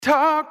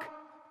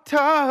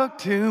Talk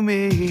to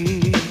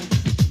me.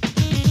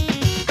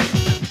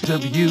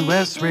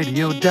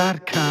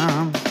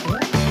 WSRadio.com.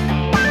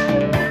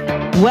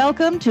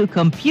 Welcome to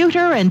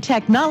Computer and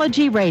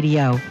Technology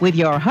Radio with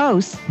your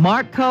hosts,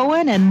 Mark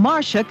Cohen and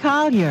Marcia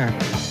Collier.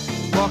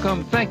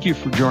 Welcome. Thank you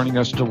for joining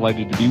us.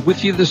 Delighted to be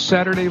with you this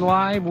Saturday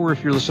live, or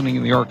if you're listening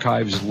in the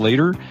archives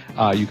later,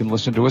 you can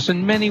listen to us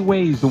in many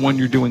ways, the one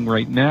you're doing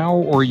right now,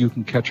 or you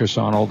can catch us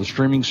on all the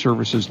streaming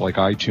services like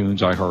iTunes,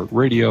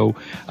 iHeartRadio.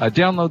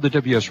 Download the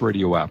WS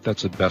Radio app.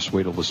 That's the best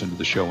way to listen to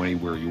the show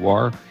anywhere you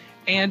are.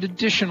 And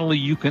additionally,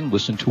 you can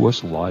listen to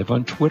us live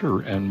on Twitter.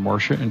 And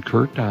Marcia and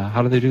Kurt,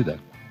 how do they do that?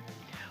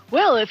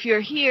 Well, if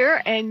you're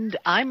here, and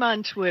I'm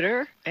on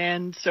Twitter,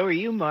 and so are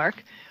you, Mark,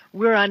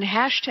 we're on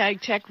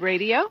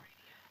 #TechRadio.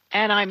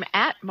 And I'm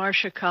at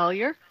Marcia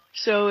Collier.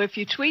 So if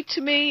you tweet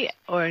to me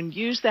or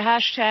use the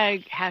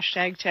hashtag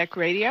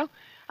 #TechRadio,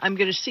 I'm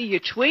going to see your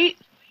tweet.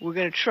 We're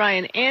going to try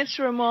and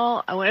answer them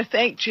all. I want to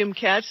thank Jim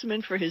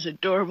Katzman for his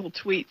adorable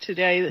tweet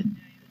today that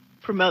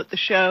promote the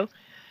show.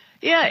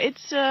 Yeah,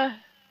 it's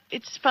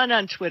fun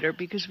on Twitter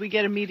because we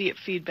get immediate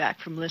feedback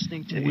from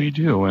listening to you. We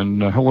do.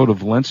 And hello to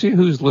Valencia,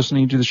 who's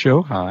listening to the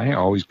show. Hi,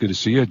 always good to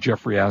see you.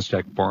 Jeffrey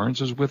Aztec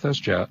Barnes is with us.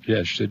 Jim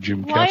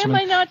Katzman. Why am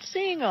I not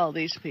seeing all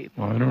these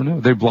people? Well, I don't know.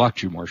 They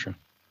blocked you, Marcia.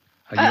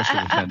 I guess you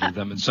offended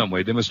them in some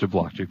way. They must have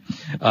blocked you.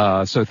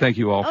 So thank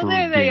you all for being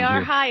here. Oh, there they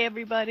are. Hi,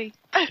 everybody.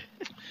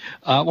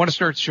 I want to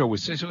start the show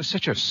with, it was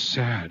such a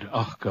sad,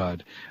 oh,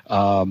 God.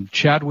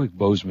 Chadwick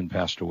Boseman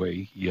passed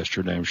away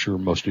yesterday. I'm sure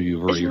most of you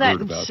have already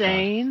heard about that.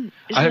 Isn't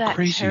that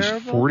crazy? terrible?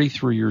 He's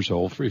 43 years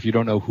old. If you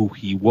don't know who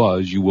he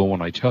was, you will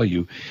when I tell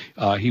you.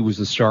 He was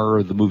the star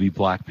of the movie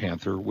Black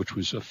Panther, which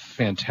was a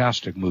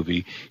fantastic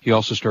movie. He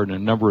also starred in a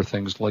number of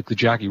things like the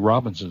Jackie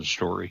Robinson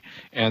story.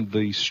 And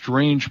the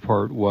strange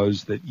part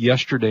was that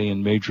yesterday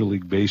in Major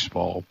League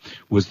Baseball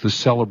was the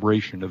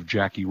celebration of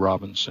Jackie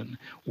Robinson,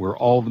 where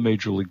all the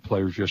Major League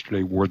players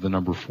yesterday wore the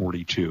number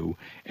 42.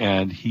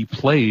 And he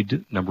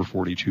played number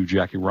 42,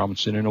 Jackie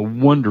Robinson, in a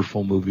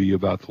wonderful movie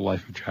about the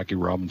life of Jackie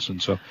Robinson.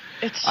 So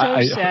it's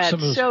so sad,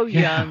 so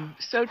young,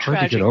 so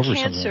tragic.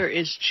 Cancer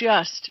is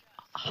just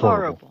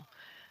horrible.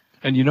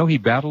 And, he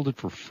battled it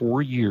for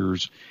 4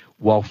 years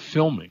while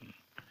filming.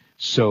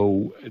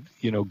 So,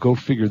 go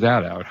figure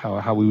that out,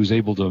 how he was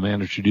able to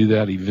manage to do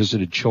that. He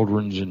visited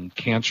children's and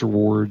cancer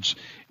wards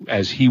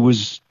as he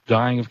was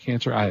dying of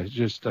cancer. I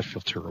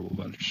feel terrible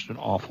about it. Just an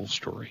awful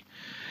story.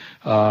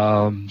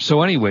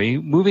 So anyway,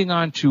 moving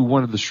on to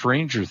one of the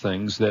stranger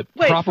things that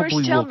probably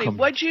first tell will me, come.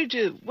 What did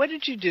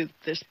you do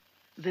this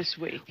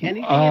week?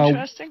 Anything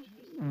interesting?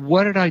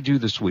 What did I do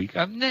this week?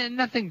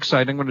 Nothing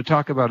exciting. I'm going to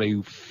talk about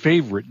a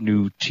favorite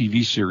new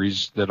TV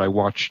series that I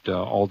watched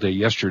all day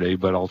yesterday,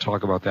 but I'll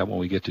talk about that when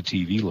we get to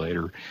TV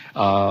later.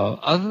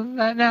 Other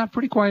than that,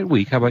 pretty quiet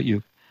week. How about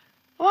you?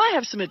 Well, I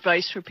have some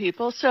advice for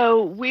people.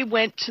 So we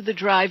went to the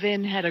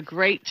drive-in, had a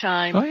great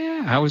time. Oh,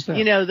 yeah. How was that?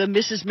 The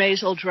Mrs.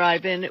 Maisel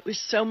drive-in. It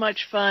was so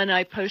much fun.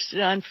 I posted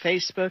on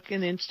Facebook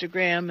and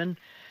Instagram, and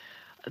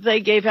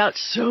they gave out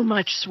so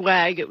much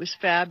swag. It was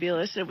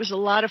fabulous. It was a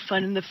lot of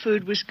fun, and the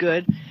food was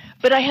good.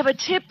 But I have a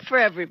tip for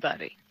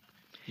everybody.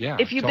 Yeah.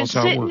 If you've been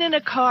sitting in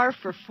a car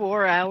for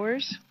 4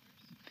 hours,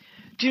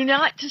 do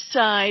not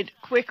decide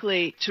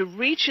quickly to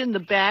reach in the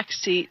back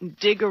seat and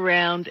dig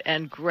around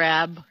and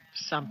grab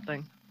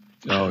something.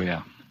 Oh,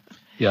 yeah.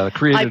 Yeah, it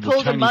created a tiny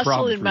problem. I pulled a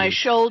muscle in my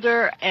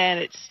shoulder, and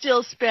it's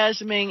still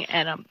spasming,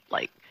 and I'm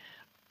like,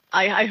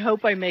 I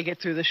hope I make it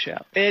through the show.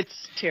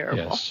 It's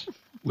terrible. Yes.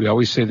 We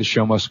always say the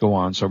show must go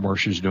on, so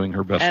Marcia's doing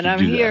her best to do that.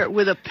 And I'm here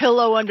with a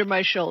pillow under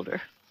my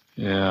shoulder.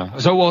 Yeah.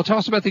 So, tell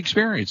us about the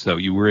experience, though.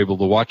 You were able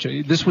to watch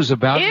it. This was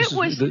about... It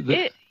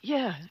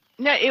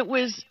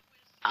was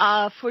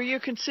for your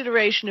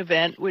consideration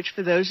event, which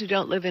for those who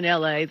don't live in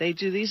L.A., they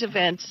do these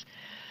events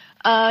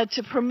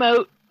to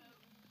promote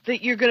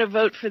that you're going to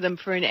vote for them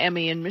for an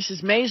Emmy. And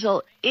Mrs.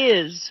 Maisel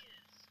is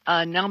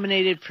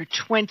nominated for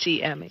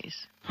 20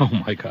 Emmys. Oh,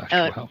 my gosh.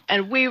 Wow.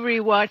 And we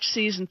rewatched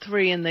season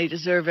 3, and they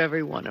deserve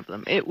every one of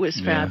them. It was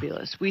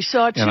fabulous. We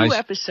saw 2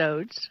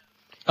 episodes.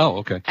 Oh,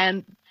 okay.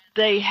 And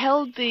they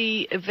held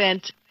the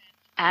event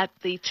at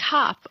the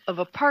top of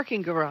a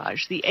parking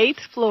garage, the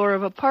 8th floor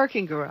of a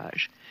parking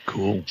garage.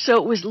 Cool. So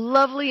it was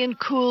lovely and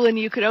cool, and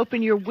you could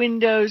open your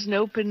windows and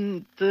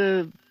open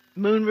the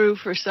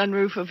moonroof or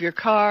sunroof of your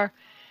car.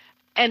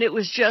 And it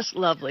was just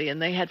lovely.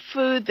 And they had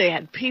food. They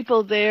had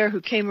people there who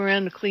came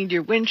around and cleaned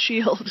your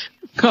windshield.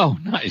 Oh,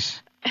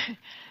 nice.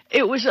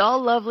 It was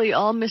all lovely,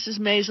 all Mrs.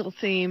 Maisel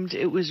themed.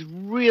 It was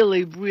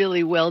really,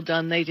 really well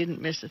done. They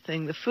didn't miss a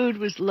thing. The food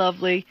was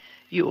lovely.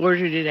 You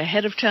ordered it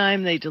ahead of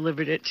time. They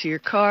delivered it to your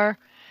car.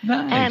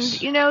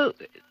 Nice. And,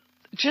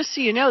 just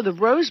so you know, the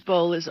Rose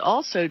Bowl is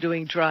also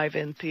doing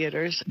drive-in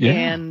theaters. Yeah.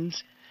 And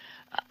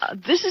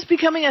this is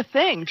becoming a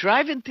thing.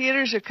 Drive-in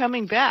theaters are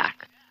coming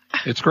back.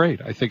 It's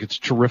great. I think it's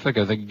terrific.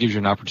 I think it gives you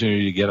an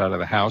opportunity to get out of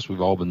the house.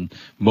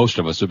 Most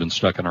of us have been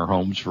stuck in our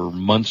homes for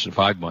months and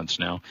 5 months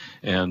now.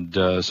 And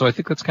so I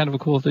think that's kind of a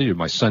cool thing.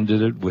 My son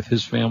did it with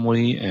his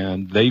family,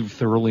 and they've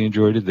thoroughly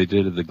enjoyed it. They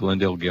did it at the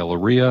Glendale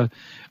Galleria,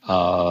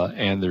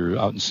 and they're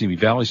out in Simi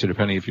Valley. So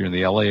depending if you're in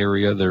the LA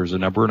area, there's a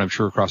number, and I'm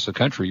sure across the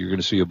country you're going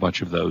to see a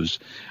bunch of those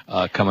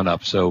coming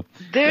up. So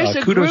there's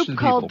a kudos group to the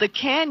called people. The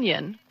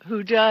Canyon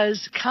who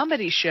does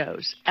comedy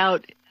shows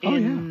out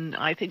in,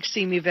 I think,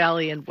 Simi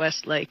Valley and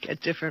Westlake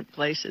at different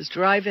places,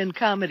 drive-in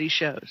comedy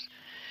shows.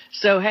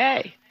 So,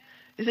 hey,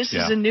 this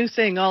is a new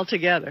thing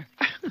altogether.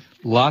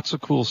 Lots of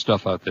cool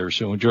stuff out there,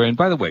 so enjoy. And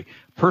by the way,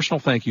 personal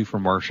thank you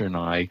from Marcia and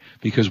I,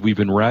 because we've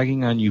been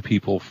ragging on you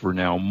people for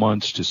now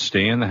months to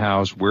stay in the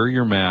house, wear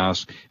your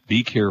mask,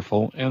 be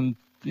careful, and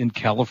in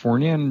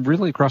California and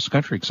really across the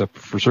country, except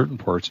for certain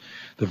parts,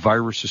 the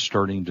virus is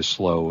starting to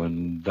slow,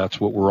 and that's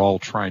what we're all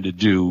trying to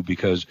do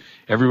because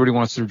everybody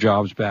wants their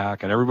jobs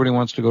back, and everybody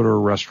wants to go to a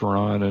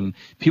restaurant, and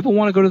people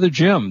want to go to the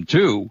gym,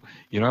 too.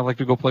 You know, I'd like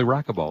to go play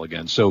racquetball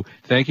again. So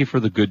thank you for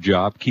the good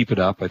job. Keep it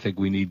up. I think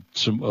we need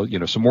some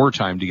more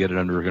time to get it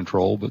under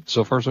control, but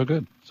so far so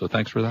good. So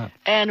thanks for that.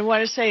 And I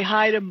want to say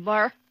hi to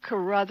Mark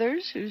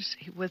Carruthers, who's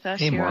with us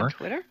here Mark. on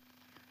Twitter.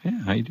 Yeah,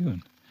 how you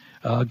doing?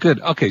 Good.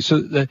 Okay,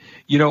 so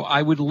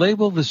I would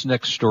label this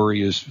next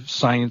story as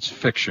science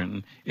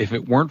fiction if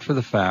it weren't for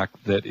the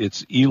fact that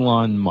it's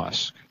Elon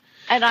Musk.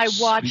 And I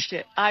watched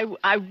it.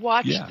 I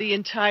watched the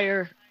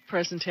entire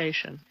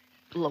presentation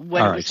when it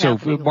was happening. All right,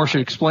 so Marcia,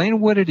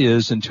 explain what it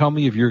is and tell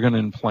me if you're going to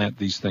implant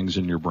these things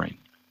in your brain.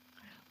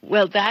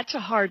 Well, that's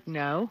a hard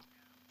no.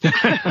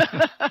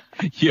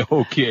 Yeah,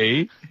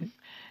 okay.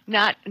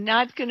 Not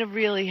going to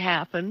really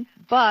happen,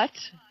 but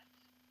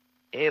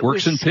it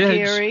Works was in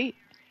pigs. scary.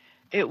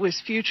 It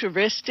was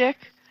futuristic.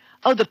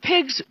 Oh, the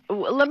pigs.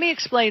 Let me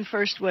explain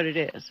first what it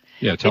is.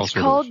 Yeah, tell us It's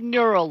what called it is.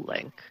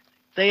 Neuralink.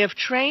 They have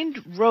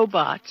trained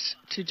robots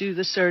to do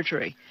the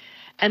surgery.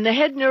 And the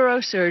head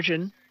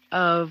neurosurgeon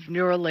of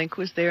Neuralink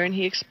was there, and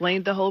he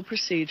explained the whole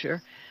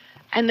procedure.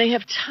 And they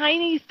have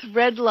tiny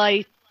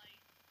thread-like,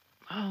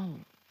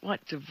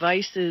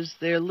 devices?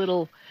 They're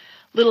little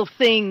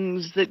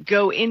things that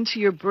go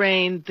into your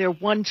brain. They're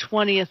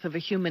 1/20th of a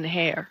human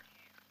hair.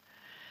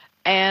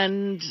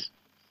 And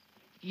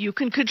you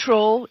can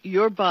control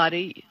your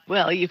body.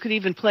 Well, you could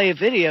even play a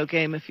video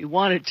game if you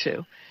wanted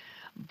to.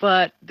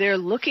 But they're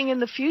looking in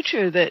the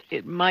future that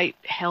it might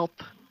help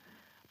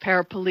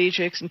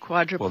paraplegics and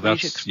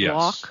quadriplegics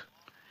walk.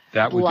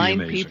 That would blind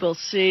be amazing. people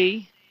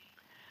see.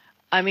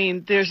 I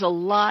mean, there's a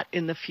lot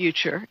in the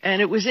future. And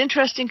it was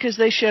interesting because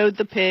they showed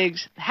the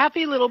pigs,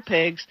 happy little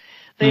pigs.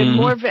 They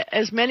had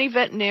as many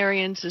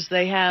veterinarians as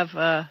they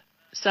have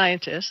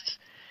scientists.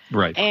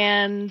 Right.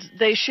 And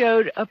they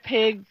showed a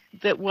pig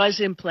that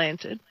was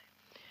implanted.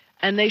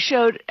 And they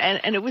showed,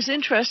 and it was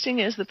interesting,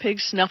 as the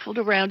pig snuffled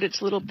around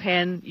its little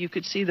pen, you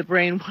could see the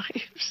brain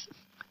waves.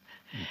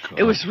 God.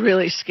 It was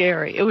really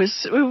scary. It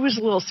was a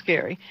little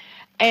scary.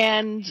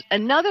 And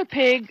another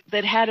pig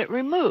that had it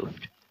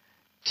removed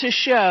to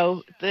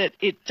show that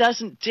it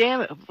doesn't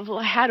damage. Well,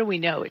 how do we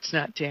know it's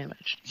not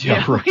damaged?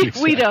 Yeah, right, we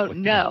exactly. don't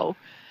know.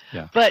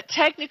 Yeah. But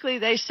technically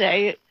they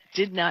say it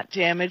did not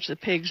damage the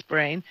pig's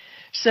brain,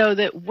 so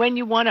that when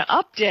you want to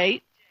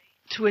update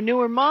to a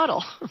newer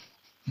model,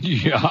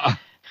 yeah,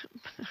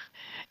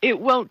 it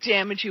won't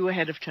damage you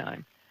ahead of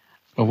time.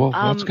 Oh, well,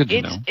 that's good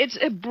to know. It's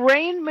a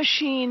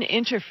brain-machine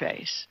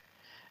interface.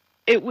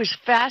 It was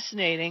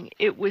fascinating.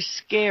 It was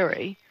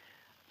scary.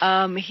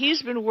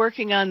 He's been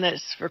working on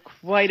this for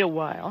quite a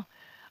while.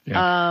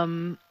 Yeah.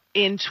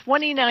 In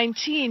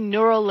 2019,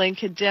 Neuralink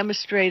had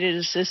demonstrated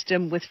a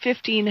system with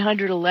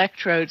 1,500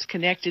 electrodes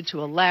connected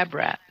to a lab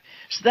rat.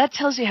 So that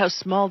tells you how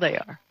small they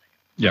are.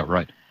 Yeah,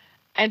 right.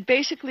 And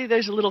basically,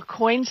 there's a little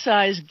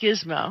coin-sized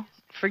gizmo.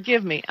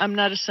 Forgive me, I'm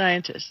not a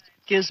scientist.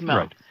 Gizmo.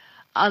 Right.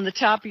 On the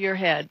top of your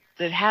head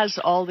that has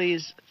all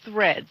these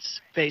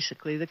threads,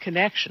 basically, the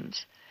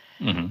connections.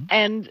 Mm-hmm.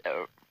 And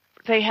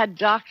they had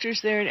doctors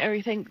there and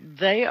everything.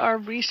 They are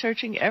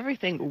researching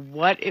everything,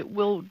 what it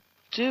will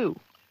do.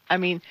 I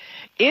mean,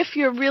 if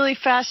you're really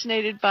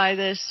fascinated by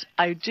this,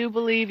 I do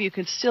believe you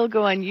can still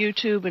go on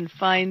YouTube and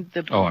find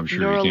the I'm sure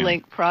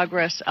Neuralink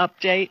progress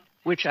update,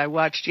 which I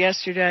watched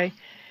yesterday.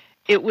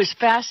 It was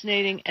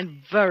fascinating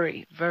and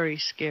very, very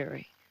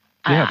scary.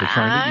 Yeah, they're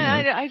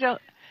trying to.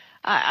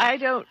 I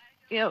don't,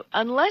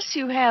 unless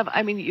you have,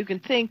 I mean, you can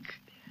think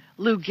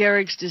Lou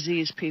Gehrig's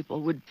disease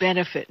people would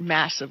benefit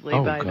massively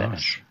by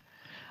this.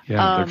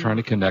 Yeah, they're trying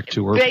to connect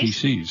to our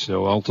PCs.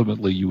 So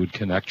ultimately, you would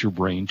connect your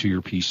brain to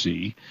your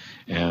PC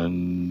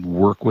and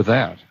work with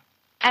that.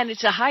 And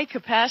it's a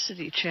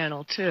high-capacity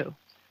channel, too.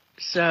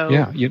 So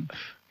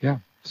yeah.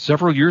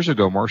 Several years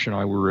ago, Marcia and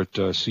I were at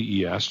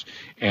CES,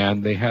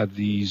 and they had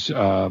these,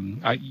 I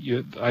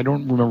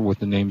don't remember what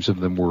the names of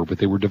them were, but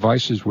they were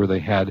devices where they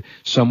had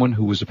someone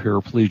who was a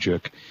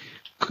paraplegic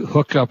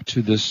hook up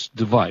to this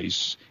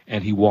device,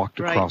 and he walked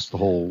across the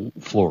whole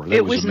floor. That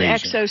it was amazing. An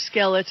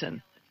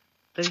exoskeleton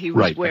that he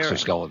was wearing. Right,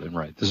 exoskeleton,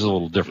 right. This is a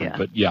little different,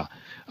 but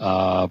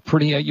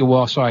pretty,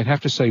 well, so I'd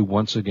have to say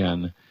once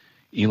again,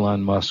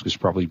 Elon Musk is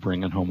probably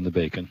bringing home the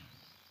bacon.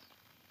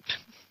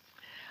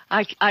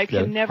 I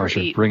can never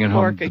Marsha, eat bringing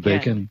pork home again. the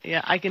bacon.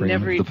 Yeah, I can bringing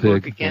never home eat the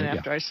pork pig. again Yeah.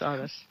 after I saw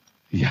this.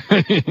 Yeah.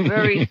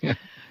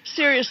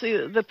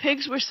 Seriously, the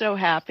pigs were so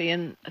happy,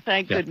 and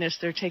thank Yeah. goodness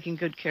they're taking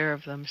good care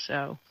of them.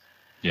 So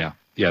Yeah,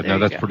 There no, you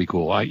that's go. pretty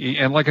cool.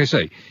 And like I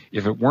say,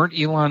 if it weren't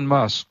Elon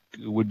Musk,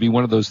 it would be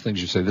one of those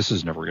things you say, this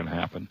is never going to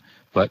happen.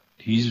 But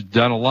he's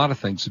done a lot of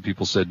things that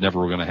people said never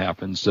were going to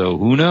happen, so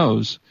who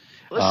knows?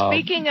 Well,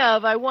 speaking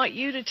of, I want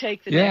you to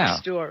take the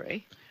next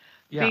story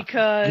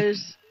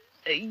because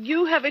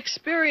you have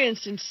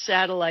experience in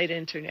satellite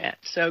internet.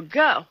 So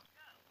go.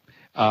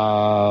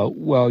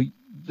 Well,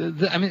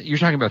 I mean, you're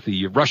talking about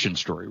the Russian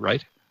story,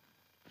 right?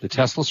 The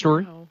Tesla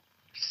story? No.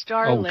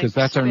 Starlink because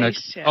that's our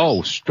next. test.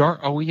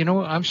 Oh, you know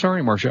what? I'm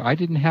sorry, Marcia. I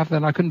didn't have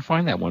that. I couldn't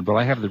find that one, but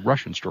I have the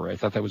Russian story. I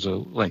thought that was a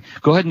link.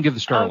 Go ahead and give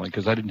the Starlink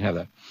because I didn't have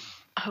that.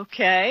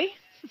 Okay.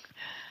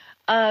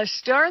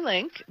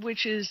 Starlink,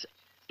 which is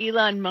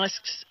Elon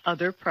Musk's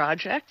other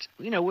project,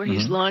 where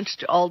he's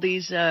launched all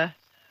these the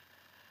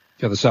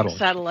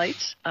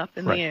satellites up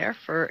in the air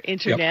for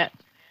internet.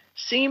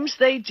 Seems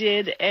they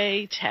did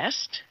a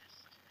test,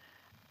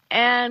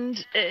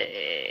 and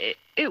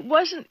it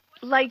wasn't,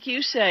 like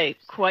you say,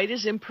 quite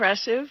as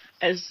impressive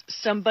as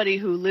somebody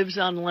who lives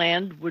on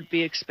land would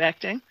be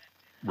expecting.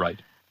 Right.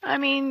 I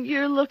mean,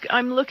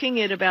 I'm looking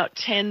at about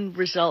 10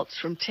 results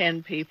from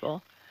 10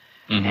 people.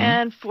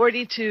 And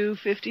 42,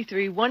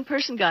 53, one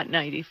person got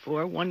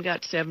 94, one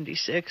got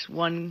 76,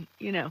 one,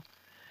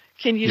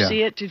 Can you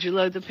see it? Did you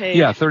load the page?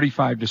 Yeah,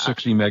 35 to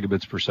 60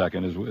 megabits per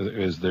second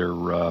is their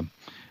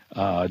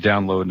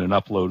download, and an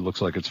upload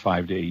looks like it's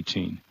 5 to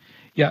 18.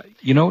 Yeah,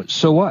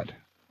 so what?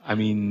 I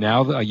mean,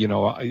 now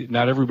that,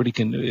 not everybody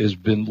has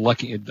been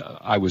lucky.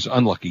 I was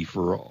unlucky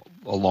for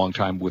a long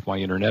time with my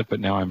internet,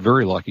 but now I'm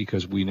very lucky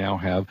because we now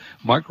have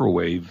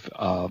microwave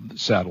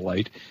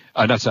microwave.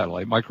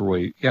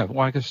 Yeah,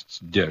 well, I guess it's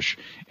dish.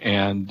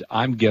 And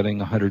I'm getting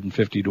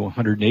 150 to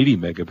 180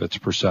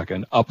 megabits per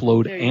second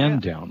upload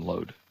and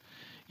download.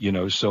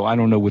 So I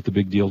don't know what the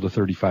big deal to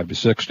 35 to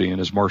 60.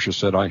 And as Marcia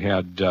said, I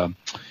had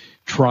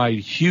tried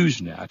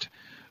HughesNet,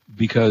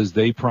 because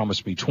they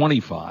promised me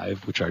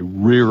 25, which I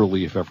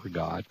rarely, if ever,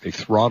 got. They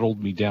throttled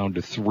me down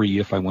to 3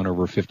 if I went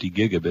over 50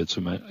 gigabits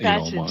a month.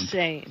 That's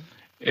insane.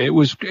 It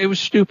was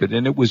stupid,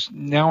 and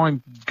now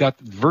I'm got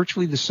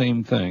virtually the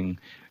same thing.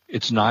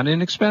 It's not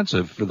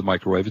inexpensive for the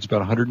microwave. It's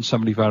about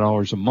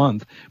 $175 a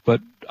month,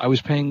 but I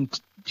was paying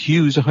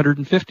Hughes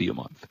 $150 a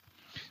month.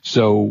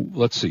 So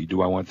let's see.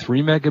 Do I want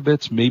 3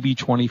 megabits? Maybe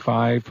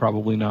 25.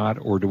 Probably not.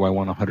 Or do I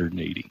want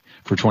 180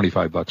 for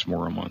 $25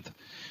 more a month?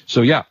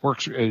 So yeah,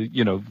 works.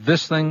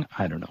 This thing,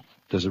 I don't know.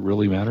 Does it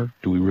really matter?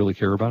 Do we really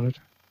care about it?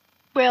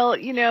 Well,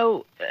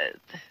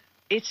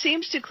 it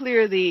seems to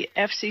clear the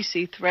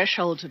FCC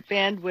thresholds of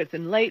bandwidth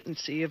and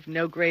latency of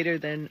no greater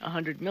than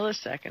 100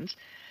 milliseconds.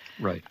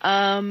 Right.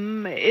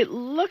 It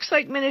looks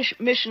like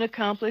mission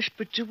accomplished,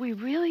 but do we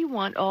really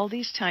want all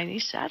these tiny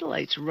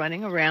satellites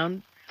running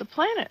around the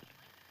planet?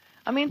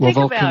 I mean, think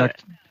about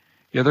it.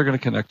 Yeah, they're going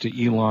to connect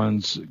to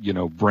Elon's,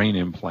 brain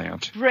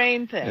implant.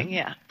 Brain thing,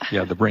 yeah.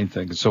 Yeah, the brain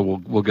thing. So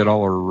we'll get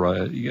all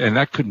our, and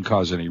that couldn't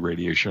cause any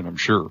radiation, I'm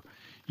sure.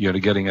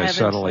 Getting a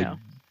satellite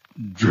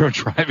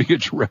driving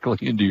it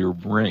directly into your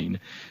brain.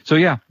 So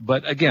yeah,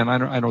 but again,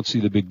 I don't see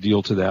the big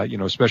deal to that.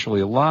 Especially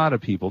a lot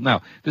of people.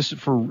 Now, this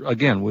is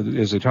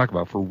as I talk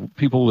about, for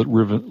people that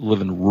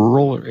live in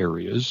rural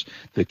areas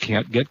that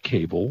can't get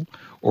cable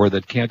or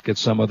that can't get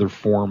some other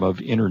form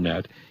of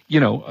internet.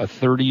 A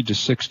 30 to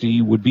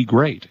 60 would be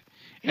great.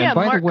 Yeah,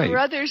 Mark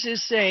Carruthers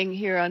is saying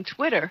here on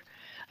Twitter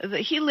that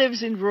he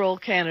lives in rural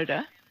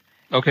Canada.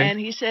 Okay. And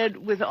he said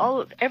with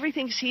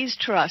everything he's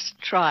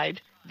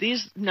tried,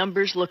 these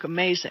numbers look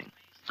amazing.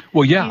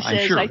 Well, yeah, he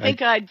says, I'm sure. I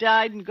think I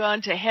died and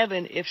gone to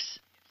heaven if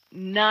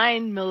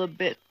 9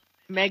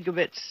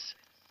 megabits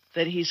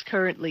that he's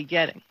currently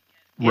getting.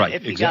 Right,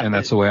 exactly. And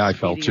that's the way I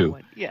felt too.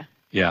 Yeah.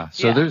 Yeah,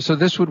 so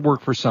this would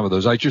work for some of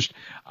those.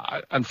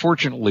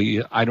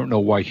 Unfortunately, I don't know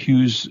why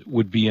Hughes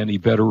would be any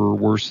better or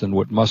worse than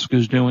what Musk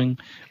is doing.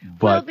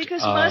 But,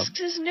 because Musk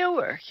is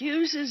newer.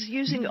 Hughes is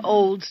using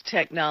old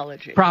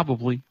technology.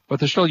 Probably, but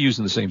they're still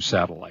using the same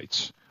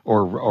satellites.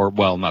 Or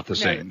well, not the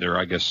same.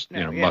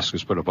 Musk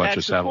has put a bunch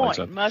of satellites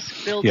up.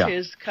 Musk built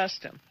his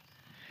custom.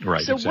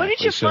 Right, so what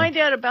did you find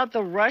out about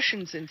the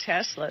Russians in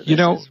Tesla? This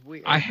is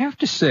weird. I have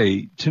to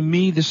say, to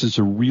me, this is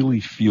a really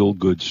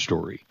feel-good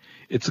story.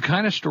 It's the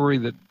kind of story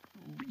that,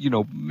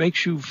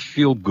 makes you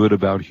feel good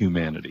about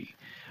humanity.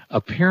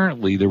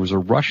 Apparently, there was a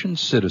Russian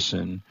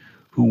citizen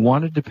who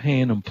wanted to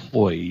pay an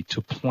employee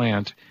to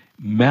plant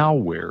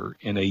malware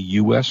in a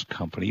U.S.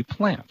 company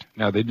plant.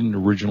 Now, they didn't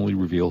originally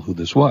reveal who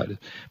this was,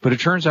 but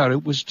it turns out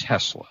it was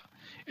Tesla.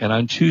 And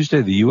on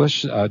Tuesday, the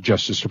U.S.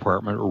 Justice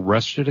Department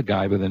arrested a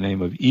guy by the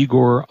name of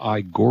Igor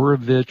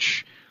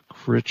Igorovich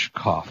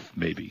Krychkov,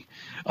 maybe,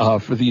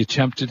 for the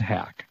attempted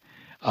hack.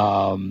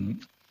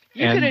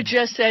 You could have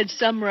just said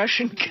some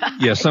Russian guy.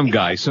 Yeah, some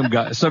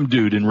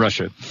dude in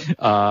Russia.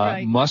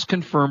 Right. Musk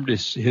confirmed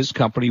his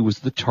company was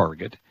the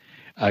target.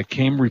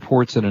 came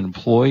reports that an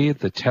employee at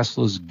the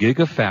Tesla's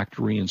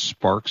Gigafactory in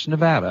Sparks,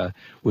 Nevada,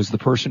 was the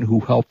person who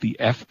helped the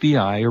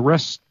FBI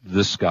arrest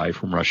this guy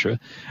from Russia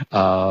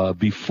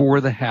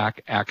before the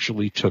hack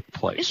actually took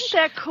place. Isn't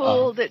that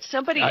cool that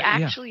somebody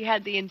actually yeah.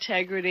 had the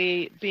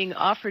integrity, being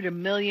offered $1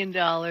 million?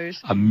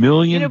 $1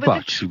 million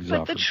bucks he was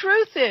offered. But the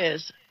truth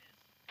is,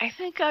 I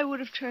think I would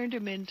have turned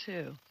him in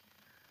too.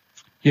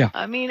 Yeah.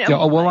 I mean,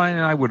 yeah, well,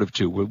 I would have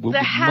too.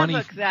 The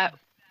havoc that,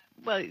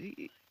 well,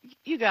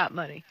 you got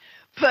money.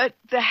 But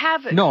the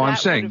havoc. No, I'm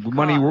saying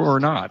money caused. or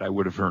not, I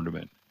would have turned him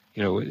in.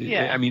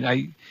 Yeah. I mean,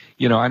 I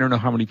don't know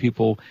how many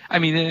people. I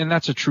mean, and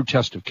that's a true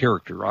test of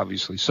character.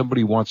 Obviously,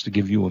 somebody wants to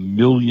give you $1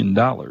 million.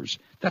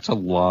 That's a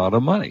lot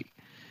of money,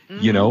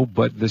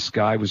 But this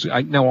guy was.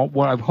 Now,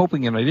 what I'm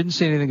hoping, and I didn't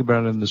say anything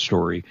about it in the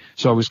story,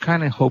 so I was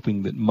kind of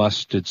hoping that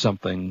Musk did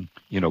something.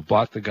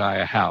 Bought the guy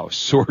a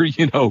house, or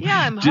Yeah,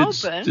 I'm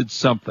hoping. Did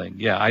something.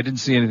 Yeah, I didn't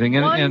see anything,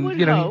 One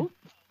would hope.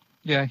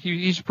 Yeah,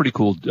 he's a pretty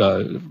cool.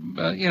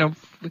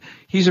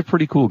 He's a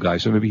pretty cool guy.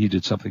 So maybe he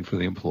did something for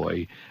the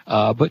employee.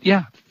 But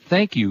yeah,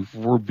 thank you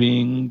for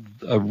being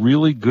a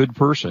really good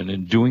person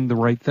and doing the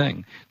right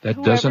thing. That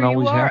Whoever doesn't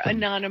always you are, happen.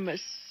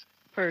 Anonymous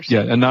person.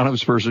 Yeah,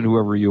 anonymous person,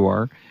 whoever you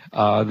are.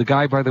 The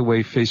guy, by the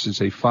way,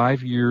 faces a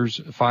 5 years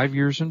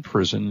in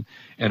prison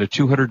and a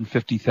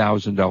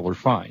 $250,000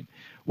 fine.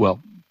 Well,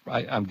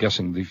 I'm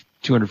guessing the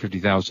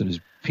 $250,000 is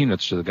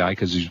peanuts to the guy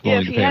because he's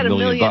willing to pay $1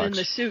 million. If he had $1 million in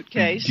the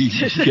suitcase.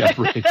 Yeah,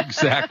 right,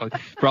 exactly.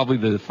 Probably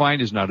the fine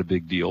is not a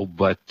big deal,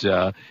 but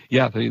they're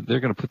going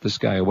to put this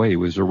guy away. He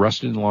was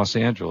arrested in Los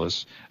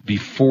Angeles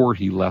before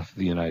he left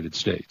the United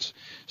States.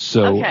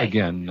 So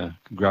again,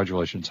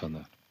 congratulations on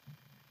that.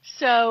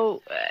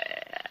 So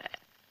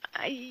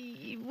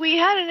we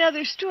had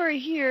another story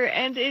here,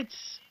 and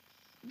it's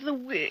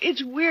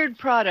Weird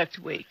Product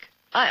Week.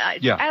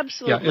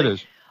 Absolutely. Yeah, it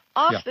is.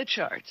 Off the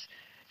charts.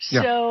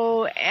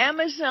 So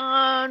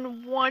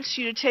Amazon wants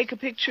you to take a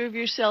picture of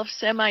yourself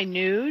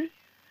semi-nude,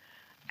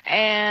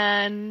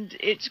 and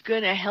it's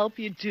going to help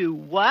you do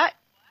what?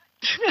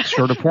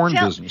 Start a porn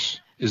business.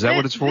 Is that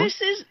what it's for?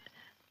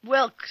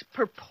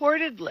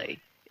 Purportedly,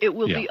 it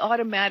will be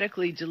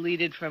automatically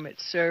deleted from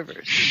its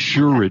servers.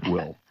 Sure it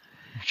will.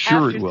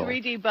 Sure it will. After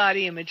 3D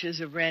body images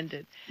are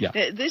rendered.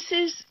 Yeah. This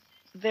is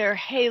their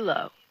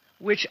Halo,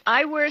 which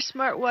I wear a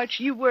smartwatch,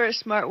 you wear a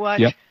smartwatch.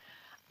 Yep.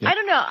 I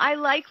don't know. I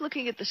like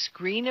looking at the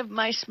screen of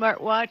my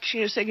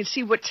smartwatch, so I can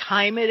see what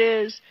time it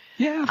is.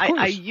 Yeah, of course.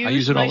 I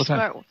use it all the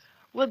time.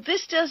 Well,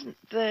 this doesn't.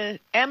 The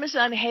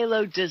Amazon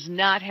Halo does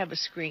not have a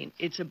screen.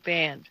 It's a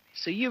band.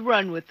 So you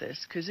run with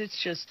this because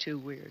it's just too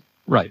weird.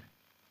 Right.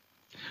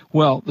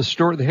 Well, the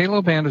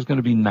Halo band is going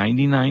to be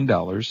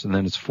 $99, and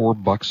then it's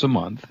 $4 a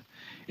month.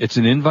 It's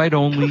an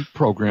invite-only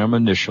program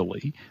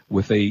initially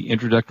with a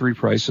introductory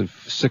price of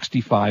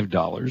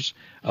 $65,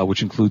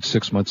 which includes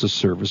 6 months of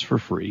service for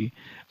free.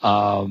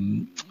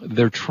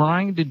 They're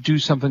trying to do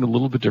something a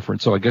little bit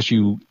different. So I guess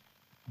you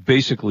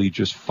basically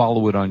just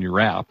follow it on your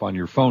app, on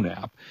your phone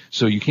app.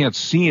 So you can't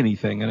see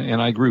anything.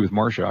 And I agree with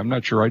Marcia. I'm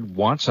not sure I'd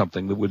want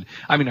something that would,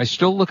 I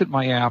still look at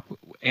my app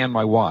and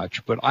my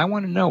watch, but I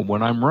want to know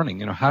when I'm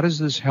running, how does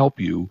this help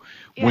you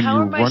when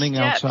you're running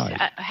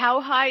outside?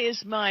 How high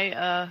is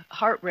my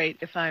heart rate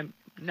if I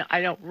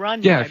don't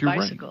run my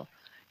bicycle? Running.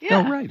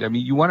 Yeah. No, right.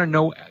 You want to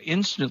know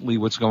instantly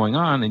what's going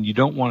on, and you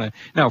don't want to.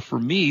 Now, for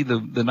me,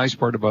 the nice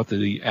part about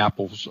the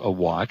Apple's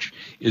watch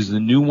is the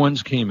new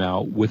ones came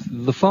out with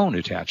the phone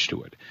attached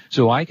to it.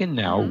 So I can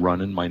now run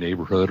in my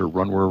neighborhood or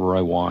run wherever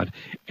I want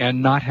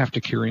and not have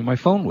to carry my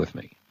phone with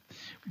me.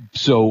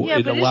 So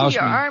it allows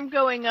isn't your me. arm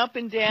going up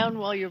and down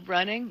while you're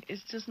running?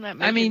 Doesn't that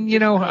make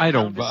I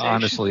don't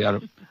honestly. I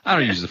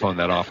don't use the phone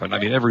that often.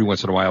 Every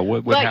once in a while,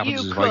 what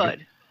happens is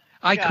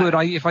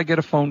if I get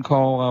a phone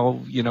call,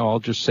 I'll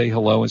just say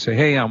hello and say,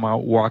 hey, I'm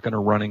out walking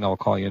or running. I'll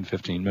call you in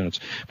 15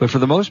 minutes. But for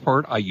the most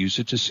part, I use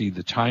it to see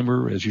the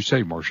timer, as you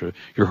say, Marcia,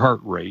 your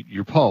heart rate,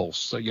 your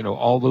pulse,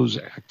 all those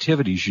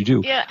activities you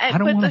do. Yeah, I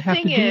don't want to have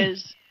to do the thing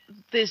is,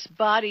 this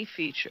body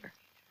feature.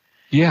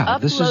 Yeah,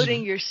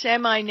 uploading your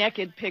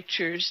semi-naked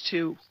pictures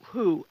to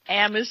who?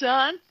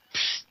 Amazon?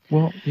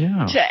 Well,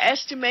 yeah. To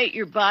estimate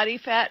your body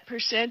fat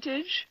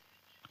percentage?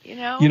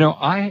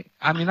 I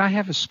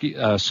have a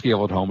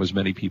scale at home, as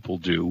many people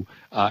do.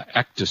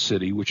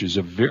 Ectocity, which is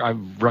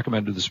I've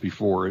recommended this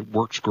before. It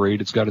works great.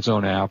 It's got its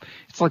own app.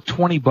 It's like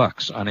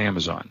 $20 on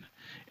Amazon,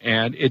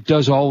 and it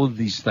does all of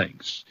these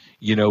things.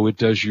 It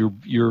does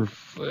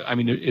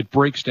it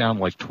breaks down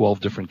like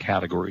 12 different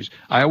categories.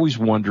 I always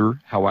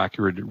wonder how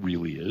accurate it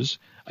really is.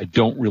 I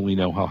don't really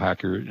know how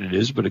accurate it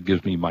is, but it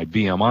gives me my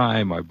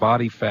BMI, my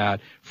body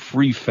fat,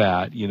 free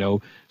fat,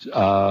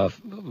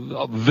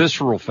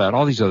 visceral fat,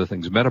 all these other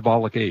things,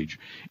 metabolic age.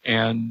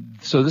 And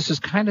so this is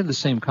kind of the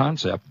same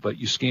concept, but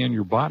you scan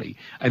your body.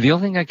 And the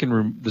only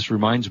thing this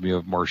reminds me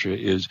of, Marcia,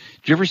 is,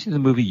 did you ever see the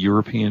movie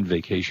European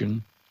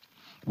Vacation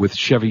with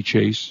Chevy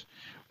Chase?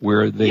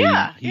 Where they,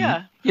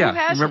 yeah.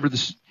 Remember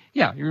this?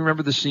 Yeah, you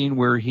remember the scene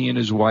where he and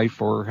his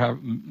wife are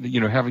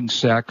having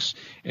sex.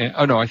 And,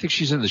 oh no, I think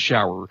she's in the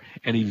shower,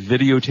 and he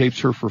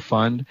videotapes her for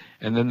fun,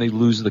 and then they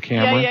lose the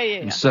camera,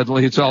 and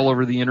suddenly it's all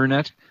over the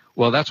internet.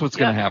 Well, that's what's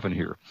going to happen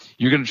here.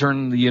 You're going to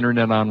turn the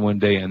internet on one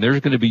day, and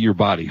there's going to be your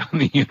body on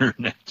the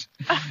internet.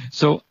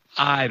 So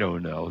I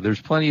don't know.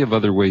 There's plenty of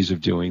other ways of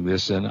doing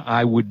this, and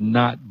I would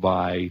not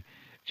buy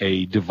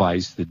a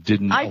device that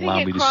didn't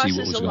allow me to see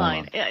what was going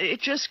on. It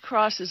just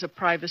crosses a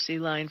privacy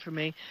line for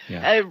me.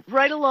 Yeah.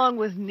 Right along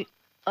with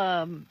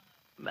Elon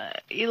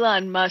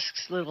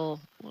Musk's little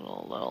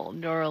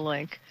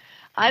Neuralink.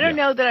 I don't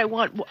know that I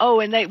want. Oh,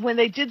 and when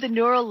they did the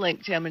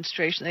Neuralink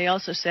demonstration, they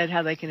also said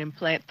how they can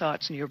implant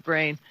thoughts in your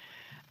brain,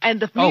 and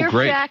the mere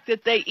fact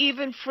that they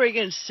even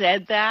friggin'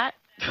 said that.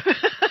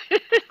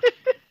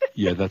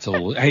 Yeah, that's a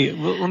little. Hey,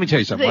 let me tell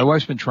you something. My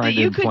wife's been trying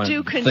to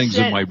implant things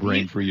in my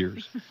brain for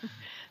years.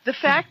 The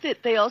fact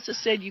that they also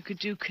said you could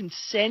do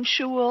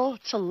consensual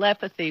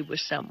telepathy with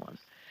someone.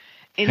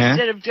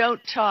 Instead of don't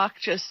talk,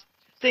 just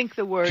think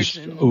the words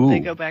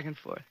they go back and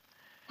forth.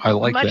 I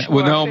like that.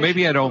 Well, no,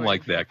 maybe I don't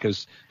like that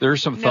because there are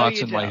some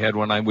thoughts in my head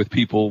when I'm with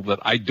people that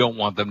I don't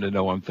want them to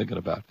know I'm thinking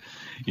about.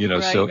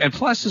 So, and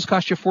plus this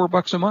costs you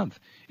 $4 a month.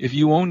 If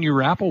you own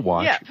your Apple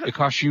Watch, it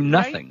costs you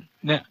nothing.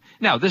 Right?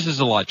 Now, this is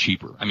a lot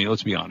cheaper. I mean,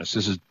 let's be honest.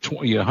 This is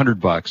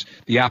 $100.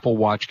 The Apple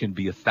Watch can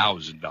be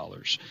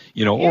 $1,000,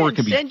 or it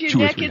can be $200 or $300. Send your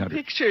naked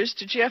pictures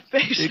to Jeff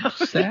Bezos.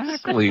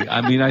 Exactly.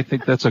 I mean, I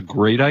think that's a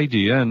great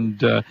idea,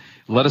 and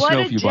let us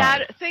know if you buy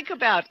it. Think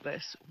about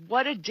this.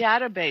 What a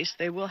database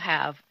they will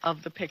have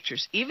of the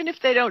pictures. Even if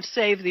they don't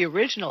save the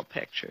original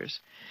pictures,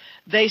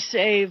 they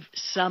save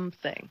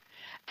something.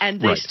 And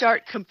they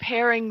start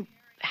comparing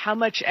how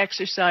much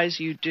exercise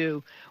you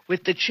do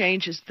with the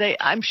changes.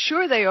 I'm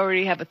sure they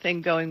already have a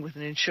thing going with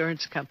an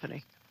insurance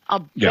company.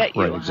 I'll bet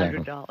you $100.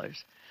 Exactly.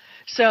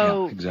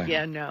 So,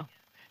 no.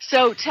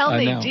 So tell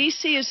me,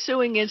 DC is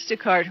suing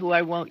Instacart, who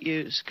I won't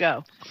use.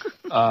 Go.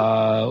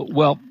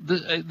 Well,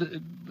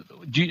 did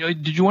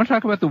you want to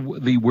talk about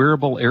the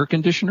wearable air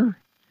conditioner?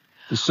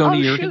 The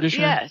Sony air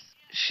conditioner?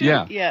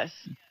 Yes. Yes.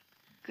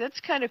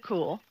 That's kind of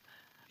cool.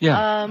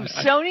 Yeah.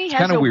 Sony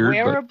has a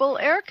wearable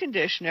air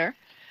conditioner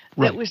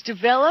that was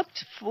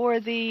developed for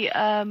the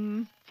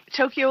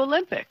Tokyo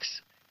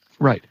Olympics.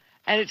 Right.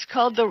 And it's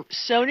called the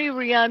Sony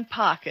Rion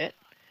Pocket.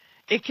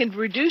 It can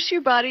reduce your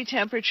body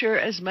temperature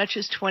as much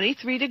as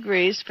 23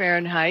 degrees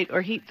Fahrenheit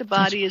or heat the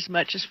body as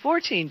much as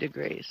 14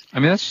 degrees. I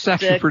mean, that's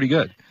actually pretty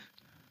good.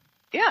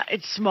 Yeah,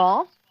 it's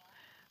small,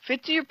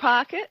 fits in your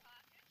pocket,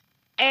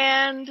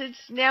 and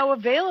it's now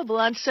available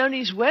on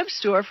Sony's web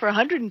store for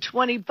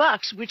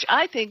 $120, which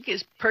I think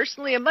is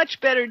personally a much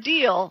better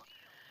deal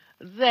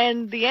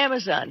than the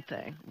Amazon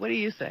thing. What do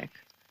you think?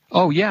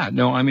 Oh, yeah.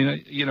 No, I mean,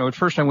 at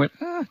first I went,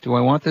 do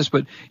I want this?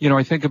 But,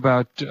 I think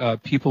about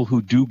people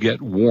who do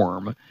get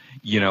warm,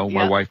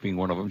 my wife being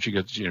one of them. She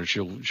gets,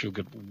 she'll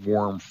get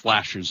warm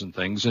flashes and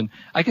things. And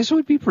I guess it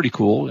would be pretty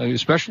cool,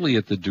 especially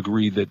at the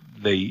degree that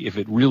if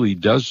it really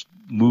does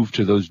move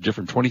to those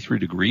different 23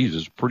 degrees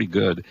is pretty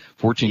good.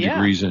 14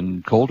 degrees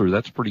and colder,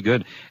 that's pretty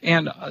good.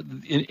 And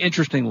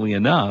interestingly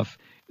enough,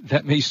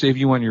 that may save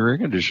you on your air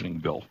conditioning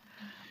bill.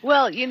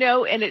 Well,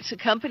 and it's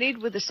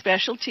accompanied with a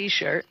special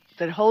T-shirt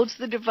that holds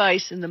the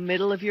device in the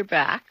middle of your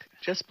back,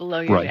 just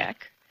below your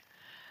neck.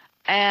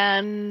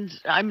 And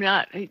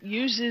it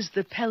uses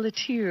the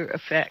Peltier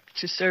effect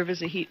to serve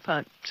as a heat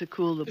pump to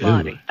cool the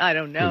body. I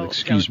don't know.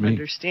 Excuse me.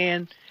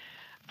 Understand.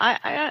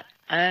 I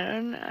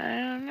don't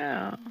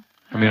know.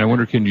 I mean, I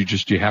wonder, do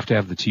you have to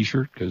have the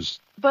T-shirt?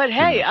 But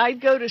hey,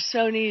 I'd go to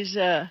Sony's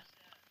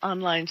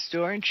online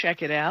store and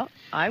check it out.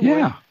 I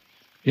would.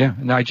 Yeah.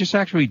 No, I just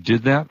actually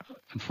did that.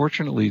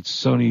 Unfortunately, it's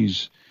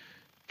Sony's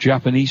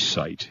Japanese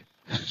site.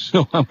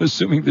 So I'm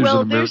assuming there's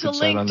an American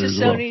site on there as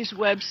well. Well, there's a link to Sony's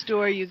web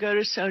store. You go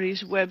to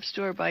Sony's web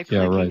store by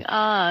clicking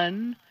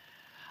on.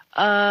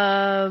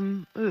 I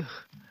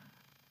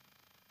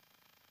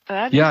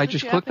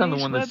just clicked on the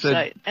one that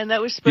said. And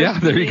that was supposed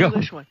to be the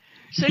English one.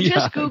 So Yeah.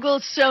 just Google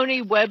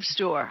Sony Web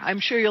Store. I'm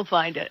sure you'll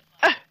find it.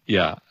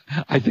 Yeah,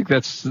 I think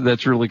that's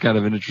really kind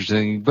of an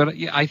interesting. But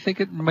yeah, I think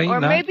it may not.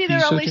 Or maybe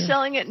they're only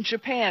selling it in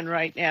Japan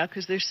right now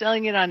because they're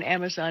selling it on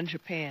Amazon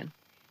Japan.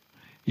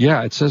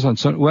 Yeah, it says on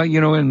Sony.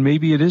 Well, and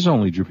maybe it is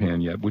only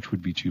Japan yet, which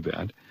would be too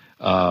bad.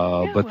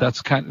 But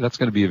that's going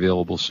to be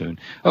available soon.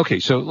 Okay,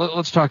 so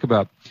let's talk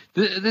about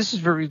this. Is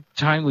very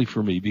timely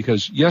for me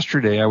because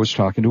yesterday I was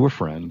talking to a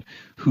friend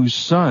whose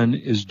son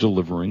is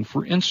delivering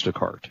for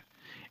Instacart.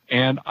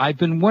 And I've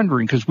been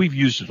wondering, because we've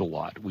used it a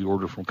lot. We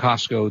order from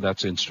Costco,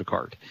 that's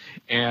Instacart.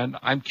 And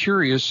I'm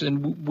curious,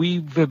 and we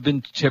have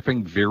been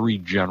tipping very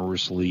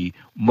generously,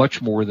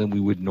 much more than we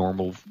would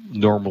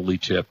normally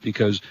tip,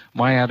 because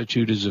my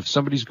attitude is if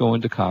somebody's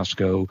going to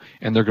Costco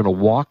and they're going to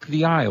walk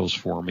the aisles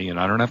for me, and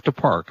I don't have to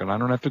park, and I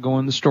don't have to go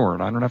in the store,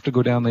 and I don't have to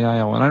go down the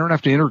aisle, and I don't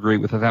have to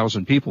integrate with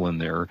 1,000 people in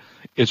there,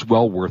 it's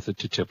well worth it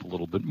to tip a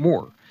little bit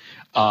more.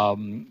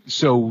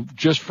 So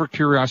just for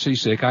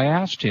curiosity's sake, I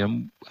asked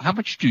him, how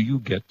much do you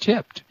get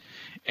tipped?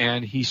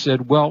 And he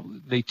said, well,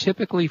 they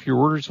typically, if your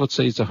order, let's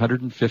say it's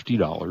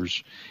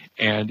 $150,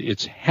 and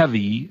it's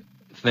heavy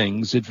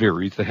things, it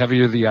varies. The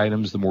heavier the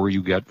items, the more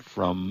you get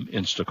from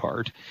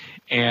Instacart.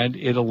 And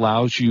it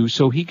allows you,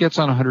 so he gets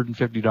on a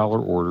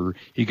 $150 order,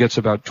 he gets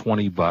about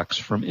 $20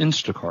 from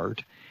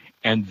Instacart,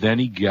 and then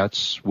he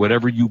gets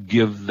whatever you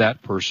give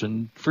that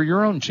person for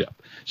your own tip.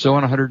 So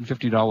on a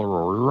 $150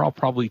 order, I'll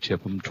probably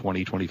tip him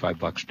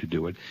 $25 to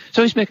do it.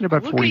 So he's making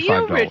about $45. Look at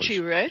you, Richie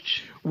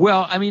Rich.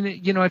 Well, I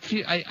mean, you know,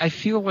 I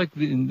feel like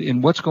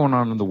in what's going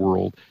on in the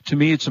world, to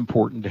me, it's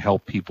important to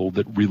help people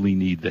that really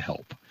need the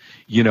help.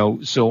 You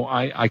know, so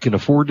I can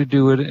afford to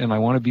do it, and I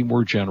want to be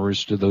more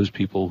generous to those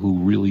people who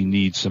really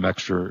need some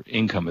extra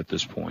income at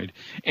this point.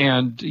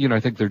 And, you know, I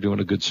think they're doing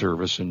a good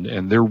service,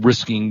 and they're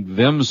risking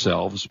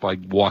themselves by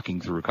walking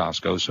through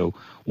Costco, so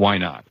why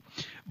not?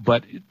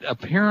 But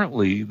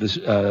apparently,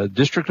 the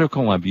District of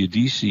Columbia,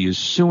 D.C., is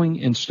suing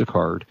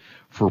Instacart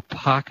for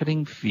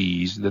pocketing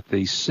fees that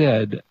they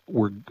said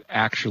were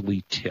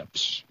actually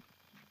tips.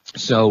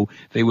 So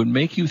they would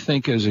make you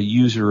think as a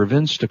user of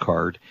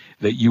Instacart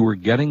that you were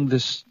getting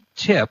this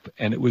tip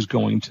and it was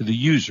going to the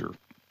user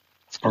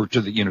or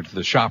to the, you know, to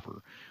the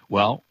shopper.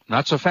 Well,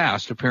 not so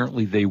fast.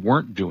 Apparently they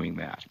weren't doing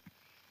that.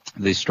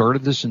 They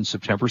started this in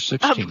September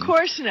 16th. Of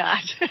course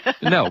not.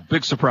 No,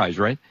 big surprise,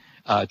 right?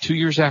 2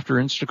 years after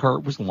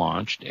Instacart was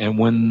launched, and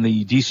when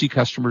the DC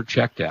customer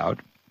checked out,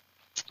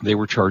 they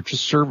were charged a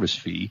service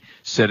fee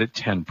set at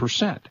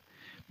 10%.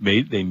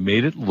 They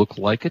made it look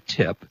like a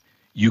tip.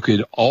 You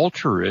could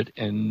alter it,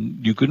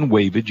 and you couldn't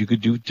waive it. You could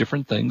do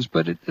different things,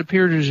 but it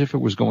appeared as if it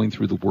was going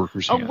through the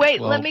worker's hands. Oh,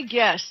 wait, let me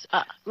guess.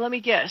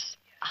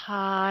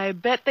 I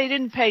bet they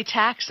didn't pay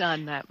tax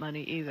on that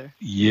money either.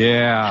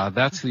 Yeah,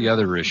 that's the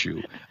other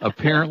issue.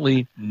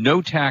 Apparently,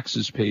 no tax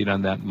is paid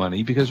on that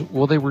money because,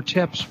 well, they were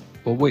tips.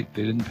 Well, wait,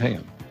 they didn't pay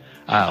them.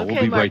 Okay,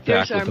 we'll be Mark, right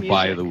back with the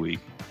buy of the week.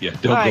 Yeah,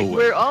 don't go away.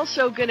 We're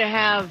also going to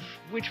have,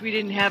 which we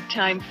didn't have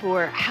time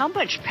for, how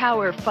much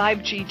power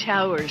 5G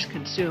towers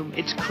consume.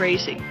 It's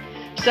crazy.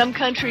 Some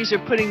countries are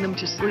putting them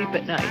to sleep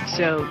at night,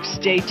 so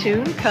stay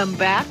tuned. Come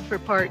back for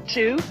part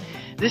 2.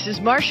 This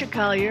is Marcia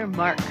Collier,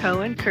 Mark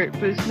Cohen, Kurt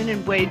Boothman,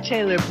 and Wade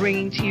Taylor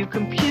bringing to you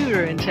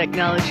Computer and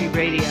Technology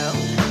Radio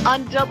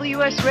on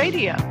WS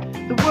Radio,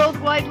 the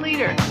worldwide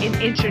leader in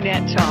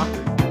Internet talk.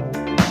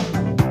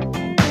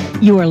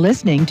 You are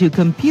listening to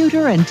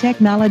Computer and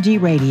Technology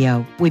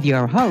Radio with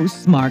your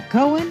hosts, Mark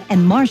Cohen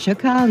and Marcia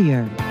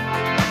Collier.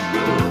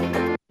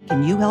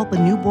 Can you help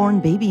a newborn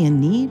baby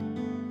in need?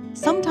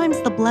 Sometimes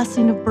the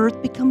blessing of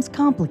birth becomes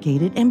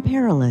complicated and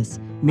perilous.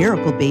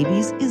 Miracle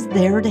Babies is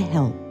there to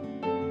help.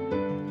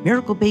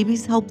 Miracle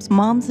Babies helps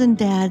moms and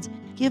dads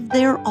give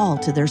their all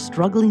to their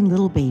struggling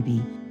little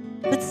baby,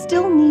 but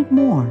still need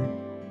more.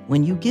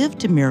 When you give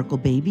to Miracle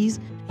Babies,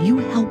 you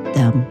help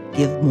them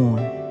give more.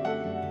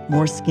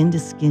 More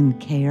skin-to-skin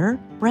care,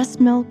 breast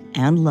milk,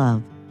 and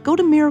love. Go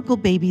to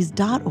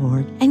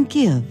miraclebabies.org and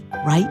give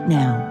right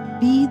now.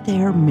 Be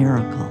their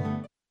miracle.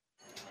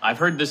 I've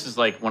heard this is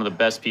like one of the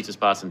best pizza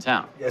spots in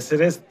town. Yes,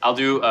 it is. I'll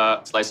do a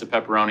slice of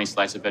pepperoni,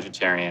 slice of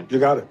vegetarian. You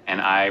got it. And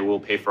I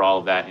will pay for all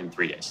of that in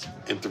 3 days.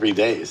 In 3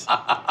 days?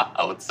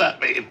 What's that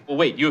mean? Well,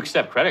 wait, you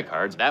accept credit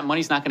cards. That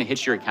money's not going to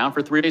hit your account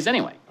for 3 days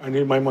anyway. I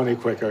need my money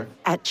quicker.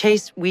 At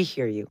Chase, we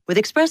hear you. With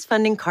Express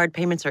Funding, card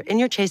payments are in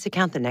your Chase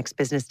account the next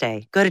business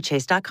day. Go to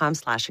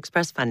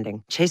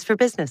chase.com/expressfunding. Chase for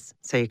business,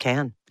 so you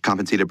can.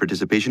 Compensated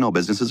participation. All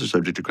businesses are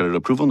subject to credit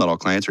approval. Not all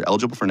clients are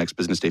eligible for next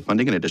business day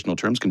funding, and additional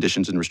terms,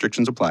 conditions, and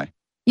restrictions apply.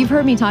 You've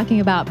heard me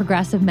talking about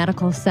Progressive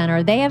Medical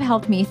Center. They have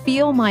helped me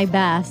feel my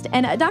best.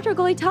 And Dr.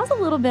 Gully, tell us a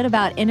little bit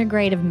about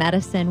integrative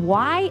medicine.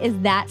 Why is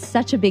that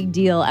such a big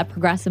deal at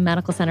Progressive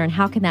Medical Center, and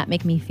how can that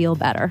make me feel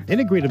better?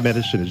 Integrative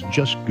medicine is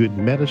just good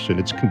medicine.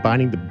 It's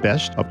combining the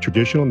best of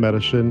traditional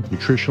medicine,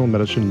 nutritional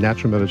medicine,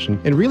 natural medicine,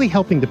 and really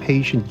helping the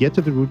patient get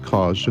to the root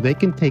cause so they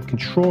can take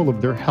control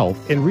of their health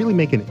and really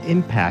make an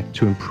impact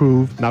to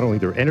improve not only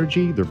their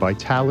energy, their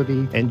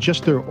vitality, and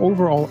just their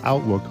overall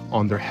outlook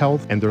on their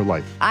health and their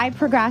life. I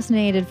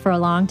procrastinated for a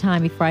long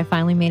time before I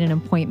finally made an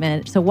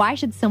appointment. So why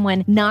should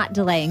someone not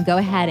delay and go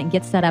ahead and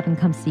get set up and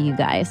come see you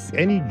guys?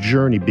 Any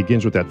journey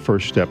begins with that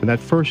first step, and that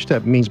first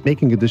step means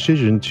making a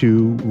decision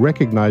to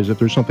recognize that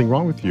there's something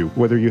wrong with you.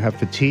 Whether you have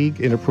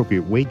fatigue,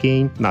 inappropriate weight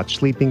gain, not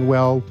sleeping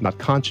well, not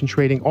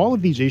concentrating, all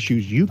of these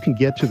issues, you can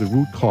get to the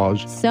root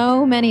cause.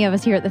 So many of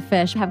us here at The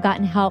Fish have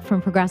gotten help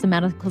from Progressive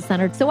Medical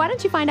Center. So why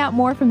don't you find out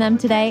more from them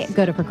today?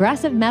 Go to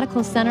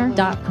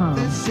progressivemedicalcenter.com.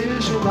 This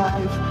is your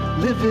life,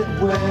 live it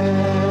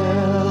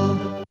well.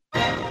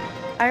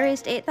 I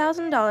raised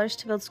 $8,000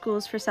 to build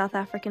schools for South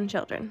African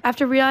children.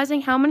 After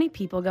realizing how many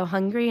people go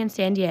hungry in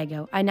San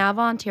Diego, I now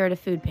volunteer at a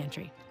food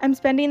pantry. I'm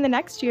spending the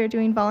next year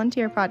doing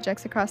volunteer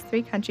projects across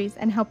 3 countries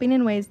and helping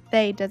in ways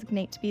they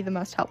designate to be the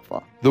most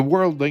helpful. The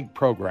WorldLink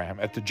program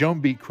at the Joan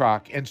B.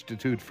 Kroc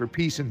Institute for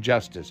Peace and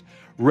Justice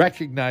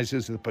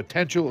recognizes the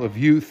potential of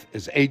youth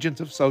as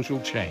agents of social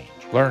change.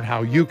 Learn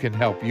how you can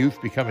help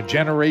youth become a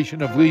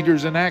generation of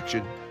leaders in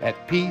action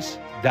at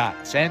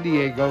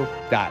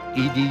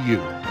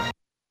peace.sandiego.edu.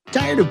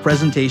 Tired of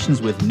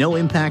presentations with no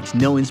impact,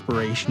 no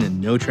inspiration,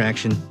 and no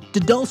traction? Do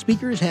dull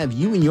speakers have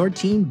you and your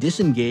team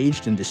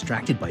disengaged and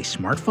distracted by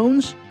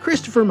smartphones?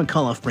 Christopher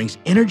McAuliffe brings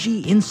energy,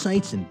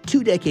 insights, and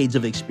 2 decades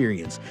of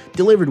experience,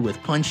 delivered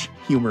with punch,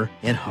 humor,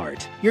 and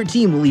heart. Your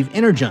team will leave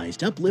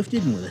energized,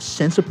 uplifted, and with a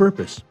sense of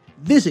purpose.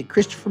 Visit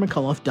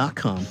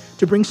ChristopherMcAuliffe.com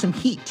to bring some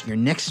heat to your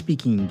next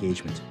speaking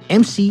engagement.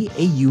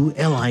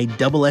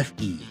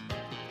 McAuliffe.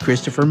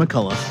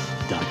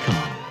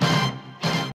 ChristopherMcAuliffe.com.